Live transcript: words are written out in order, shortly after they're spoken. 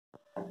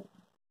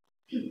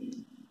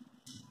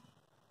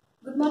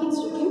Good morning,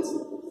 students.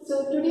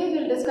 So today we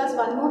will discuss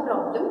one more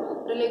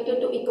problem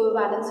related to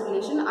equivalence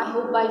relation. I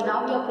hope by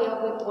now you are clear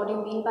with what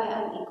you mean by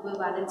an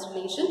equivalence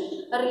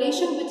relation. A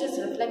relation which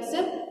is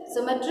reflexive,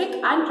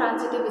 symmetric and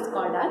transitive is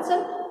called as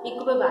an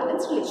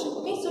equivalence relation.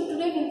 Okay, so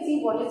today we will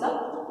see what is a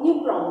new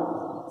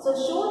problem. So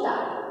show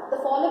that the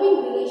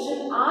following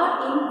relation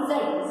R in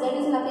Z. Z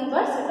is nothing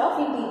but set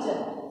of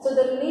integers. So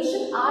the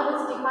relation R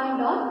is defined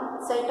on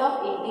set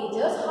of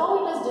integers.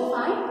 How it is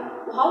defined?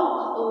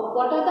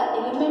 What are the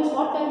elements,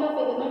 what kind of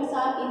elements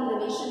are in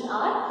relation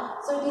R?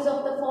 So it is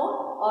of the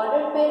form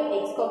ordered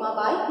pair x comma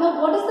y. Now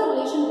what is the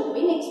relation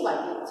between x,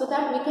 y? So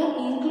that we can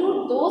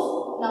include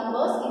those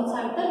numbers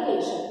inside the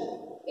relation.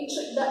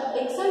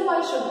 The x and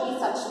y should be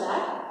such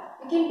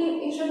that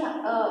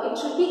it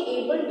should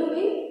be able to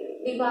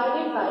be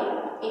divided by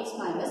x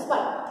minus y.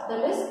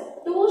 That is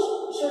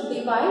 2 should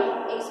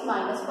divide x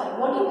minus y.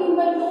 What do you mean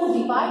by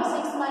 2 divides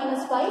x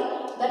minus y?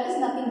 That is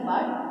nothing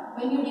but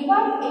when you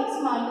divide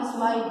x minus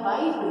y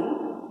by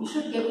 2, you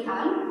should get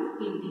an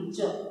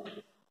integer.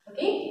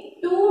 Okay?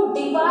 2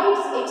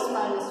 divides x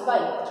minus y.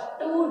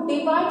 2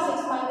 divides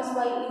x minus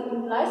y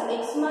implies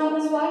x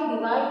minus y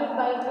divided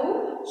by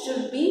 2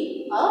 should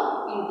be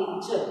a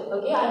integer.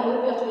 Okay? I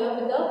hope you are clear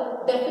with the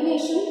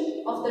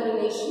definition of the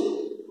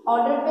relation.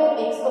 Ordered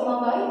pair x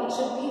comma y, it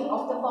should be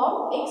of the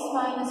form x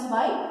minus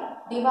y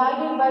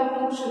divided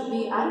by 2 should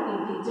be an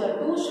integer.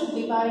 2 should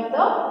divide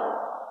the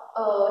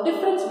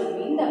difference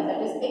between them,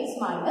 that is x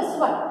minus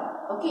 1.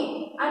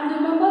 Okay, and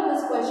remember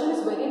this question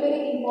is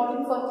very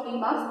important for 3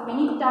 marks.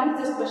 Many times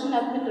this question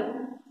has been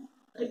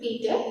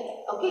repeated.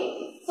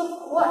 Okay, so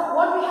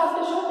what we have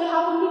to show, they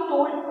have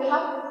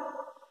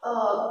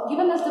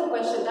given us the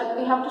question that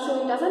we have to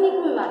show it as an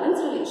equivalence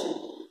relation.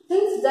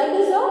 Since Z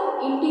is a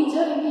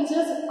integer,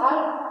 integers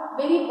are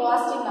very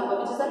vast in number,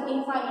 which is an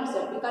infinite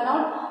set. We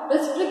cannot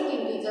restrict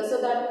integers,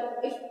 so that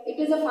if it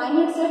is a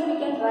finite set, we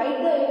can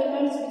write the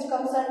elements which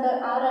comes under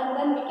R and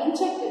then we can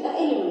check with the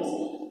elements.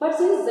 But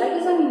since Z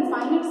is an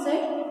infinite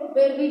set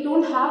where we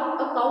don't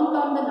have a count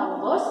on the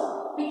numbers,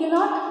 we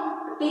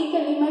cannot take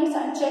elements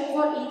and check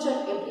for each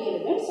and every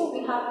element. So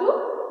we have to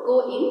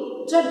go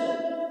in general.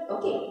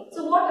 Okay.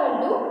 So what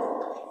I'll do,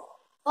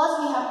 first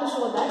we have to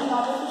show that in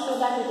order to show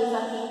that it is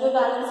an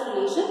equivalence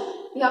relation,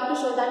 we have to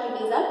show that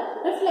it is a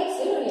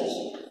reflexive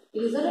relation.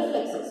 It is a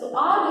reflexive. So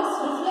R is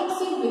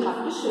reflexive, we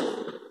have to show.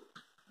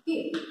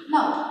 Okay.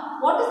 Now,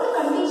 what is the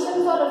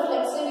condition for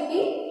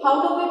reflexivity?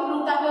 How do we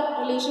prove that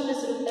a relation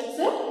is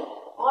reflexive?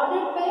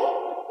 Ordered pair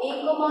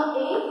A comma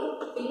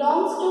A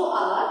belongs to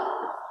R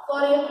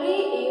for every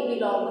A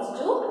belongs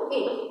to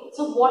A.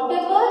 So,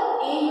 whatever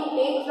A you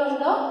take from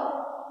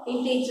the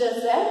integer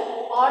Z,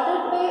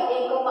 ordered pair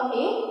A comma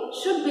A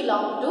should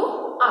belong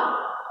to R.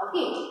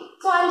 Okay.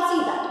 So, I will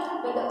see that.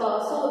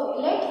 So,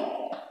 let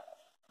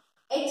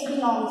X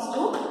belongs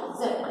to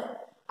Z.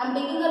 I am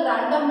taking a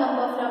random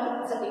number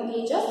from Z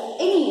integers,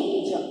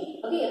 any integer.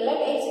 Okay, let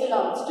X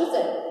belongs to Z.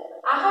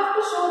 I have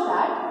to show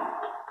that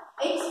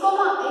X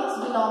comma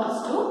X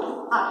belongs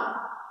to R.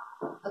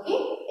 Okay,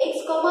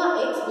 X comma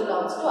X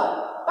belongs to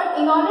R. But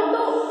in order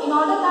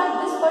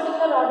that this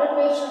particular ordered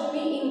pair should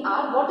be in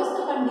R, what is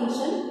the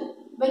condition?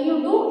 When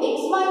you do X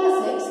minus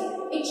X,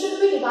 it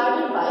should be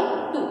divided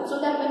by 2.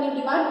 So that when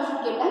you divide, you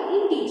should get an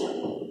integer.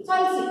 So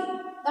I'll see.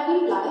 That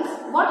implies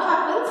what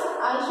happens?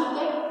 I should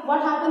get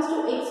what happens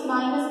to x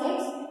minus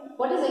x.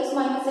 What is x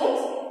minus x?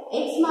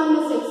 X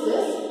minus x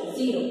is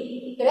 0.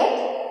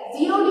 Correct?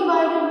 0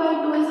 divided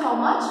by 2 is how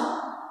much?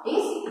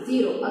 Is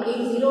 0.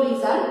 Again 0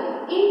 is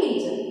an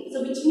integer.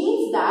 So which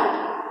means that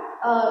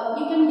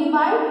you can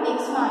divide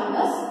x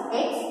minus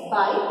x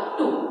by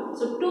 2.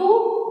 So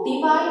 2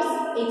 divides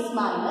x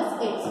minus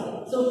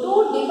x. So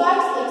 2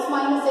 divides x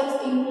minus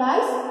x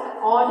implies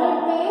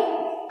ordered pair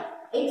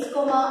x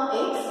comma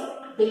x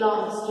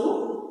belongs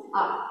to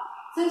R.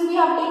 Since we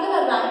have taken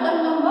a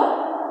random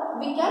number,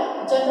 we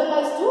can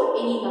generalize to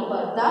any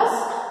number. Thus,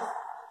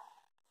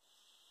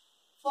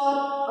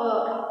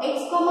 for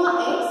x comma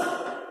x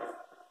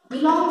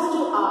belongs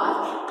to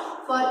R,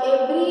 for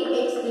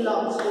every x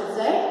belongs to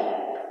Z,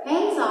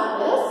 hence R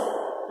is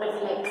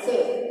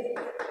reflexive.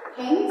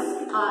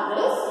 Hence R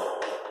is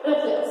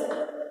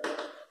reflexive.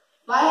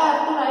 Why I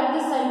have to write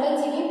this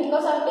sentence again?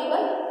 Because I have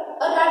taken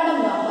a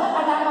random number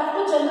and I have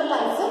to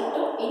generalize it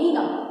to any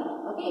number.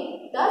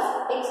 Okay,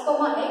 thus x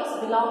comma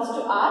x belongs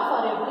to R for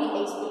every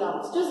x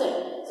belongs to Z.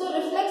 So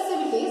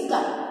reflexivity is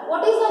done.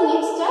 What is the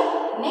next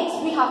step?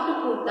 Next we have to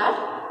prove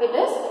that it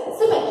is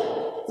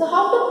symmetric. So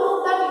how to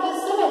prove that it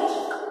is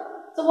symmetric?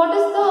 So what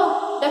is the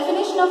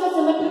definition of a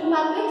symmetric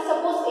matrix?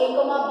 Suppose A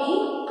comma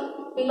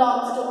B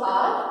belongs to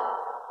R.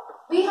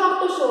 We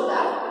have to show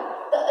that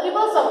the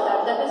reverse of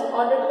that, that is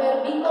ordered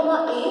pair B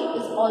comma A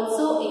is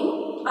also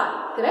in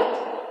R. Correct?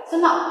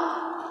 So now,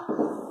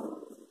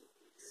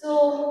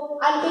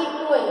 I'll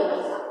take 2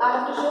 elements. I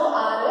have to show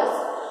R is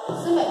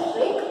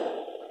symmetric.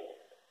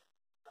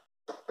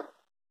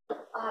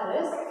 R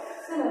is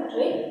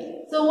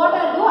symmetric. So what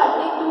I'll do, I'll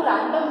take 2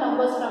 random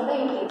numbers from the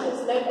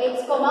integers. Let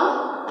x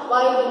comma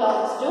y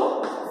belongs to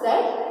Z.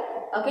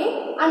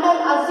 Okay, and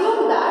I'll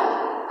assume that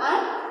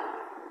and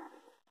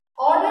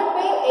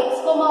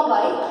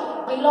y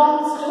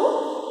belongs to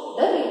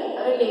the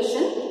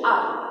relation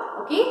R.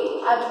 Okay,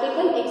 I have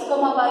taken x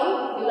comma y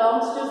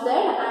belongs to Z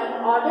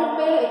and ordered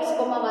pair x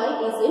comma y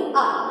is in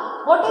R.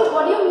 What do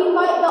you mean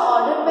by the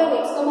ordered pair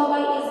x comma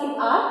y is in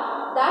R?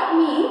 That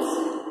means,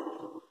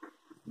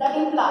 that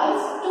implies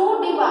 2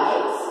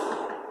 divides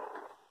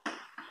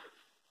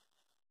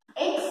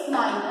x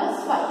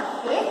minus y,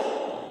 correct?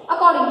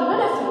 According to the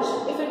definition.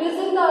 If it is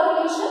in the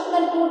relation,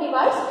 then 2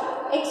 divides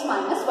x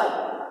minus y.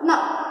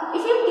 Now,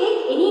 if you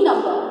take any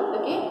number,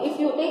 okay, if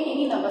you take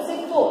any number,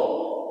 say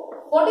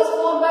 4. What is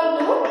 4 by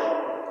 2?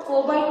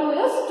 4 by 2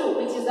 is 2,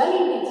 which is an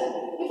integer.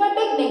 If I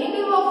take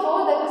negative of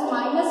 4, that is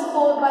minus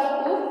 4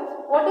 by 2.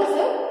 What is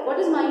it? What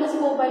is minus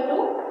 4 by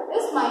 2?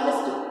 Is minus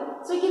 2.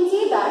 So you can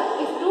see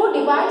that if 2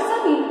 divides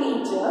an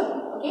integer,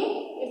 okay,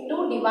 if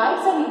 2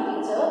 divides an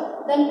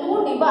integer, then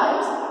 2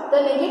 divides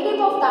the negative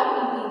of that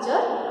integer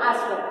as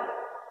well.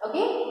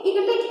 Okay, you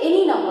can take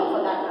any number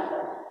for that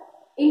matter.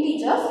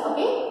 Integers,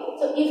 okay.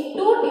 So if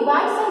 2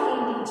 divides an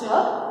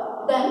integer,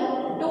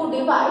 then 2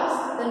 divides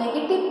the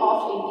negative of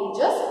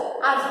integers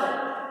as well.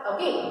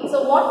 Okay,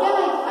 so what can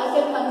I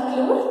can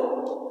conclude?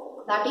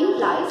 That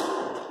implies,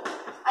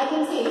 I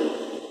can say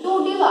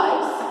 2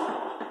 divides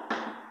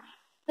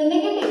the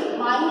negative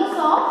minus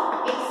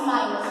of x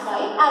minus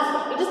y as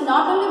well. It is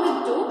not only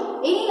with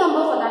 2, any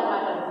number for that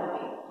matter.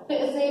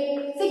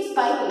 Say 6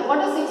 by 3. What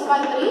is 6 by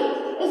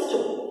 3? Is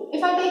 2.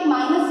 If I take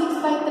minus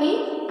 6 by 3,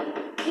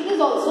 it is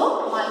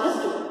also minus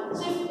 2.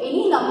 So if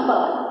any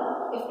number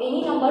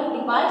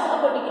divides a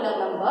particular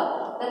number,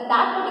 then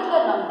that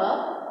particular number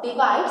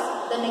divides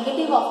the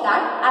negative of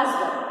that as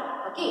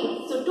well.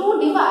 Okay, so 2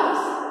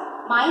 divides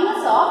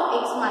minus of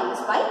x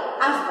minus y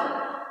as well.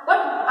 But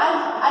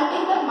I'll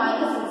take that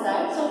minus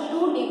inside. So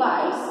 2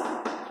 divides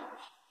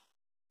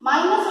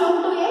minus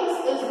 1 to x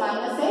is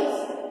minus x,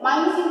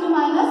 minus into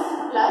minus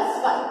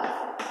plus y.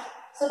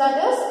 So that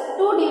is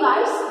 2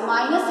 divides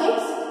minus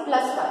x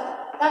plus y.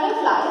 That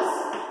implies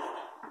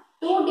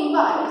 2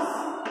 divides,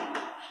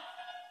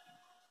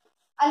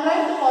 I'll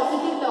write the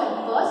positive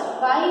term first,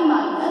 y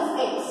minus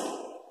x.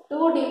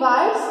 2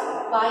 divides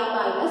y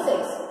minus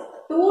x.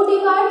 2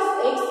 divides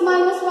x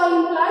minus y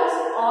implies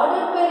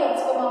ordered pair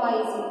x comma y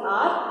is in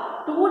R.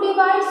 2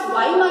 divides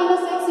y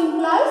minus x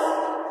implies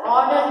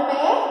ordered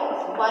pair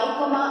y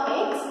comma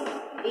x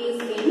is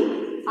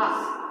in R.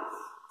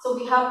 So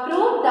we have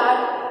proved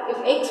that if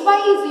xy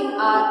is in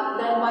R,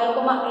 then y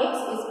comma x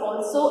is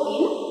also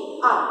in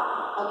R.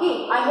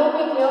 Okay, I hope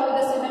you are clear with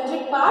the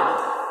symmetric part.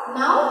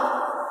 Now,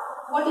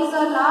 what is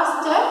our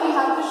last step? We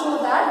have to show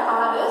that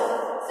R is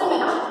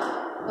symmetric.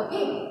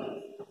 Okay,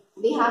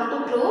 we have to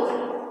prove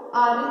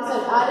R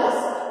is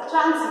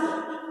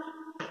transitive.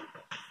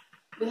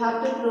 We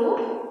have to prove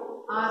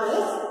R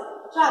is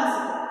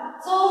transitive.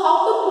 So, how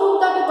to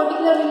prove that a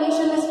particular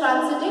relation is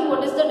transitive?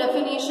 What is the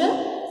definition?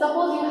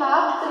 Suppose you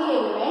have 3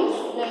 elements,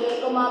 like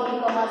a comma b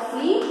comma c.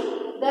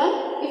 Then,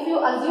 if you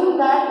assume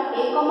that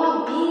a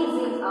comma b is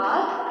in R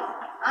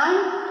and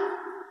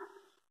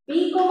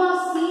b comma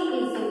c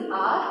is in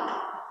R,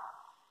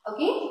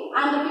 okay,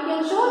 and if you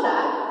can show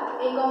that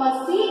a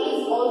comma c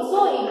is also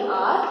in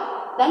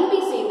R, then we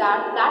say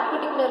that that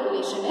particular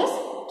relation is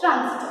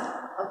transitive.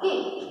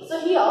 Okay, so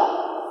here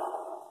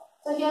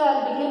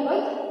I'll begin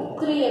with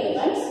 3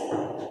 elements.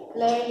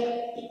 Let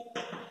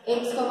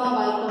x comma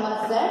y comma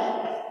z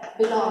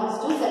belongs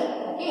to z.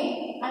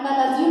 Okay, and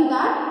I'll assume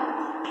that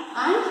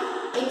and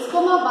x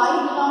comma y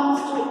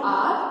belongs to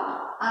R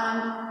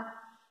and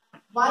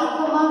y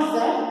comma z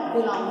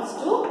belongs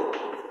to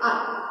R.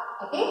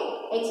 Okay,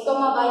 x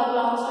comma y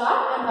belongs to R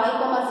and y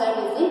comma z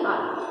is in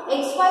R.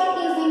 xy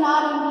is in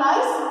R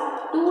implies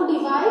 2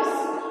 divides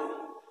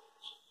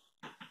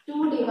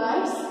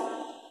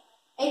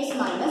x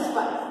minus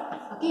y.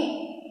 Okay,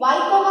 y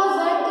comma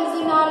z is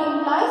in R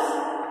implies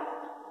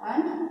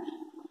and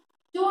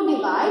 2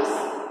 divides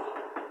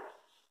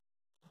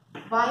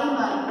y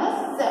minus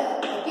z.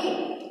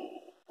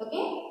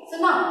 Okay, so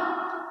now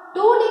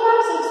 2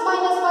 divides x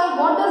minus y.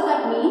 What does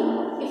that mean?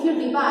 If you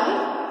divide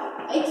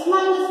x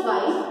minus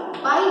y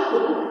by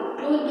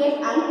 2, you will get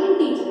an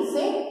integer,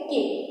 say k.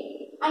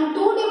 And 2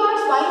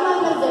 divides y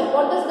minus z.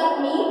 What does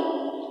that mean?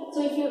 So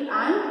if you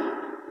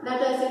that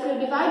is, if you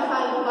divide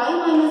by y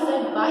minus z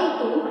by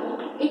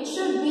 2, it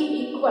should be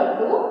equal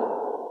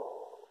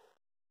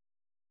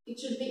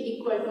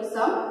to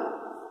some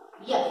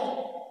f.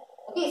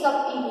 Okay, some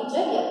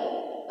integer f.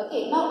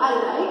 Okay, now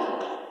I'll write.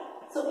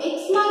 So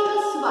x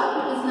minus y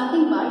is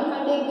nothing but, if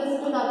I take this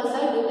to the other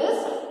side, it is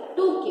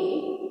 2k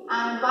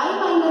and y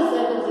minus z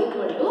is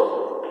equal to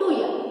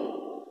 2f.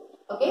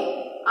 Okay,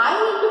 I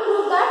need to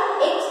prove that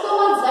x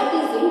comma z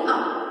is in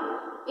R.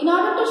 In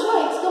order to show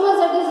x comma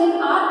z is in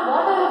R,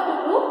 what I have to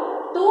prove?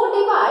 2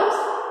 divides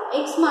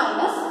x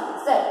minus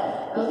z.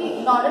 Okay,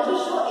 in order to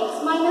show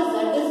x minus z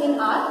is in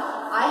R,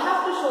 I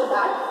have to show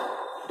that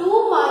 2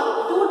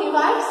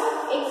 divides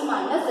x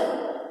minus z.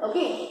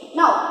 Okay,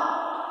 now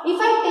if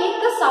I take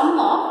the sum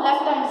of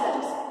left hand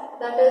sides,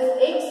 that is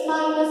x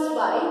minus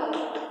y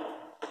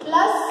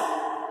plus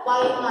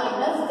y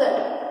minus z.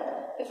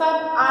 If I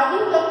am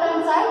adding left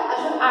hand side, I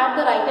should add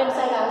the right hand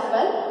side as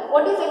well.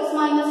 What is x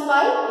minus 5?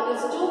 It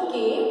is 2k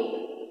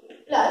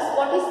plus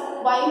what is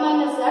y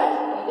minus z?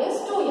 It is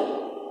 2l.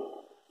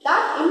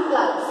 That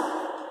implies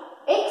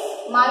x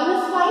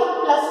minus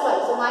 5 plus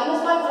 5. So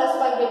minus 5 plus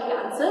 5 get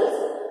cancels.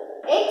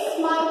 X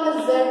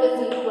minus z is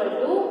equal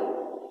to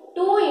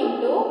 2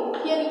 into,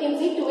 here you can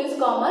see 2 is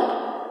common,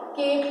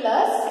 k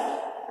plus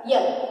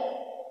l.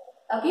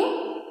 Okay,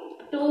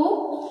 2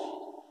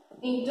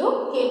 into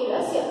k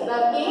plus l.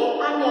 Where k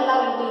and l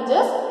are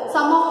integers,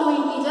 sum of two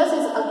integers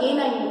is again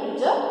an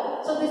integer.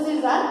 So this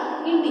is an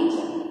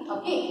integer.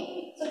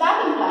 Okay, so that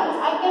implies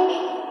I can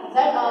take z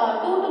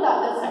 2 to the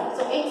other side.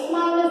 So x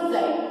minus z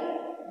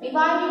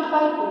divided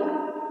by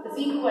 2 is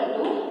equal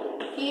to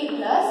k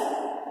plus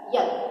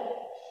l.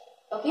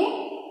 Okay,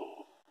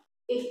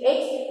 if x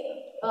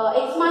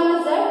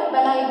minus z,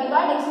 when I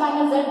divide x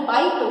minus z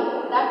by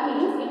 2, that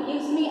means it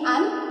gives me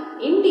an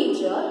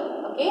integer.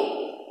 Okay,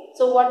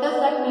 so what does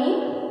that mean?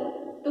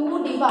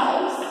 2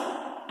 divides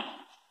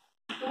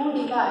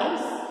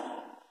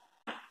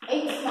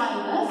x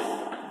minus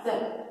z,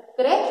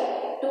 correct?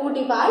 2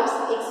 divides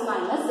x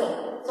minus z.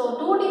 So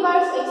 2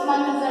 divides x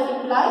minus z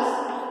implies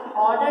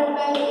ordered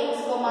where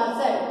x comma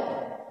z.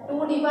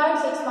 2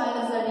 divides x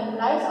minus z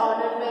implies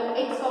ordered where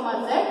x comma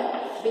z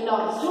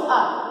belongs to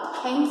R.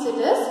 Hence it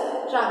is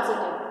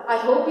transitive. I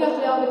hope you are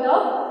clear with the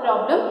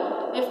problem.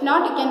 If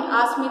not, you can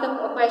ask me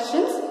the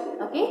questions.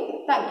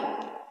 Okay, thank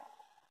you.